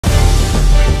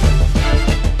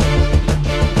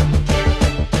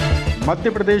मध्य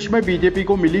प्रदेश में बीजेपी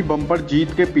को मिली बम्पर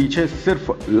जीत के पीछे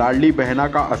सिर्फ लाडली बहना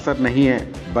का असर नहीं है,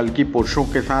 बल्कि पुरुषों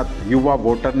के साथ युवा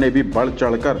वोटर ने भी बढ़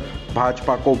चढ़कर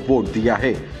भाजपा को वोट दिया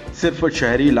है। सिर्फ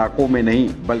शहरी इलाकों में नहीं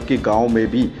बल्कि गांव में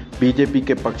भी बीजेपी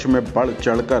के पक्ष में बढ़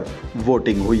चढ़कर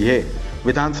वोटिंग हुई है।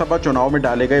 विधानसभा चुनाव में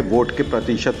डाले गए वोट के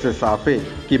प्रतिशत से साफ है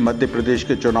कि मध्य प्रदेश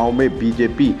के चुनाव में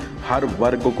बीजेपी हर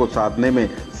वर्ग को साधने में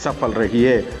सफल रही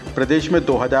है। प्रदेश में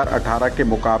 2018 के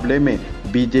मुकाबले में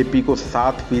बीजेपी को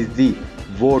 7%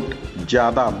 वोट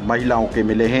ज़्यादा महिलाओं के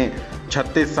मिले हैं।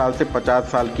 36 साल से 50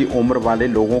 साल की उम्र वाले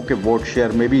लोगों के वोट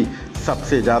शेयर में भी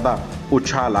सबसे ज़्यादा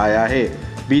उछाल आया है।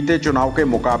 बीते चुनाव के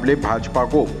मुकाबले भाजपा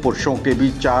को पुरुषों के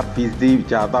भी 4%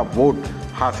 ज़्यादा वोट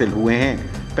हासिल हुए हैं।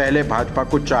 पहले भाजपा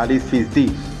को 40%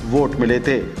 वोट मिले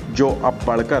थे, जो अब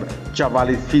बढ़कर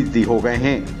 44% हो गए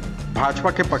हैं।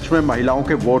 भाजपा के पक्ष में महिलाओं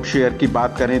के वोट शेयर की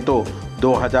बात करें तो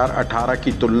 2018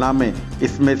 की तुलना में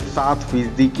इसमें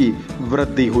 7% की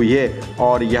वृद्धि हुई है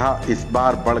और यह इस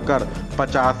बार बढ़कर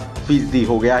 50%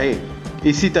 हो गया है।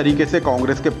 इसी तरीके से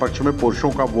कांग्रेस के पक्ष में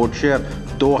पुरुषों का वोट शेयर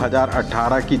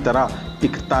 2018 की तरह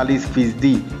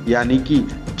 41% यानी कि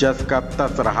जस का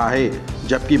तस रहा है,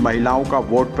 जबकि महिलाओं का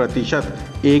वोट प्रतिशत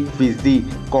 1%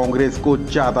 कांग्रेस को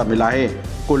ज़्यादा मिला है।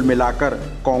 कुल मिलाकर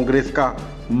कांग्रेस का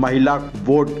महिला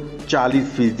वोट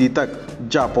 40% तक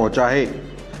जा पहुंचा है।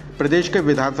 प्रदेश के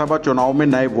विधानसभा चुनाव में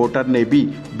नए वोटर ने भी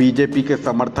बीजेपी के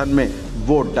समर्थन में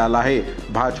वोट डाला है।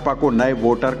 भाजपा को नए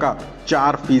वोटर का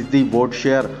 4% वोट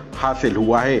शेयर हासिल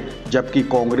हुआ है, जबकि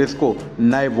कांग्रेस को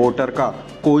नए वोटर का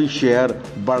कोई शेयर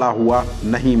बढ़ा हुआ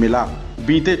नहीं मिला।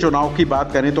 बीते चुनाव की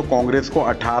बात करें तो कांग्रेस को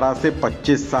 18 से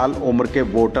 25 साल उम्र के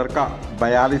वोटर का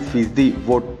 42%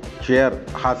 वोट शेयर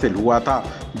हासिल हुआ था,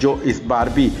 जो इस बार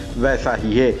भी वैसा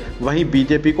ही है। वहीं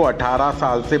बीजेपी को 18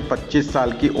 साल से 25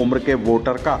 साल की उम्र के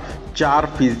वोटर का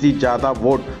 4% ज़्यादा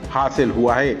वोट हासिल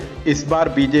हुआ है। इस बार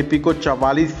बीजेपी को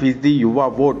 44% युवा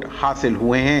वोट हासिल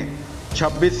हुए हैं।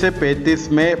 26 से 35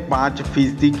 में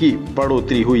 5% की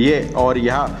बढ़ोतरी हुई है और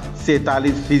यह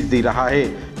 47% रहा है।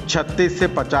 36 से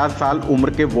 50 साल उम्र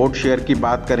के वोट शेयर की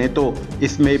बात करें तो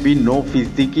इसमें भी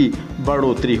 9% की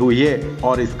बढ़ोतरी हुई है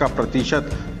और इसका प्रतिशत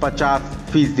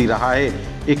 50% रहा है।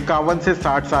 51 से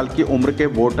 60 साल की उम्र के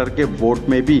वोटर के वोट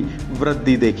में भी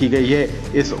वृद्धि देखी गई है।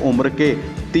 इस उम्र के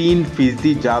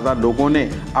 3% ज़्यादा लोगों ने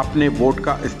अपने वोट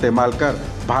का इस्तेमाल कर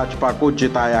भाजपा को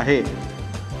जिताया है।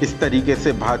 इस तरीके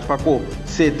से भाजपा को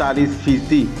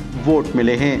 47% वोट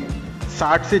मिले हैं।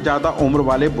 60 से ज़्यादा उम्र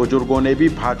वाले बुजुर्गों ने भी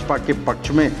भाजपा के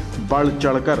पक्ष में बढ़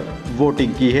चढ़कर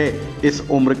वोटिंग की है। इस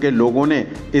उम्र के लोगों ने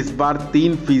इस बार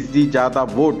 3% ज़्यादा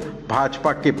वोट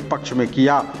भाजपा के पक्ष में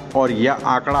किया और यह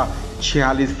आंकड़ा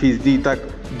 46% तक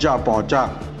जा पहुंचा।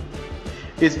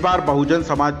 इस बार बहुजन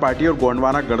समाज पार्टी और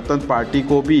गोंडवाना गणतंत्र पार्टी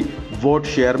को भी वोट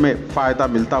शेयर में फायदा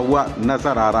मिलता हुआ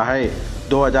नजर आ रहा है।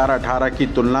 2018 की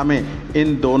तुलना में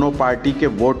इन दोनों पार्टी के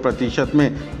वोट प्रतिशत में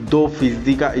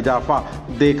 2% का इजाफा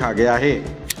देखा गया है।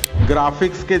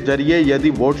 ग्राफिक्स के जरिए यदि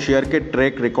वोट शेयर के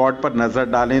ट्रैक रिकॉर्ड पर नज़र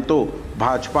डालें तो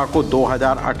भाजपा को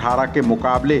 2018 के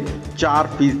मुकाबले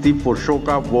 4% पुरुषों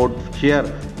का वोट शेयर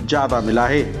ज़्यादा मिला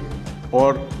है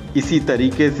और इसी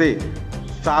तरीके से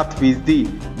 7%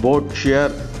 वोट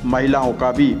शेयर महिलाओं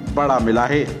का भी बड़ा मिला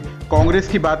है। कांग्रेस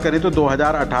की बात करें तो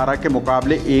 2018 के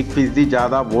मुकाबले 1%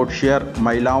 ज़्यादा वोट शेयर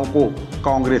महिलाओं को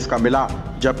कांग्रेस का मिला,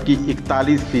 जबकि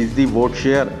 41% वोट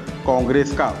शेयर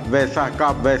कांग्रेस का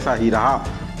वैसा ही रहा।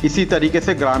 इसी तरीके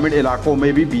से ग्रामीण इलाकों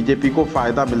में भी बीजेपी को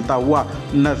फायदा मिलता हुआ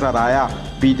नजर आया।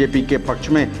 बीजेपी के पक्ष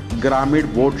में ग्रामीण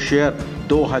वोट शेयर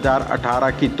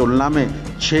 2018 की तुलना में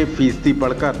 6%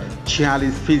 बढ़कर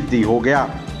 46% हो गया।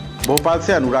 भोपाल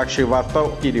से अनुराग श्रीवास्तव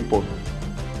की रिपोर्ट।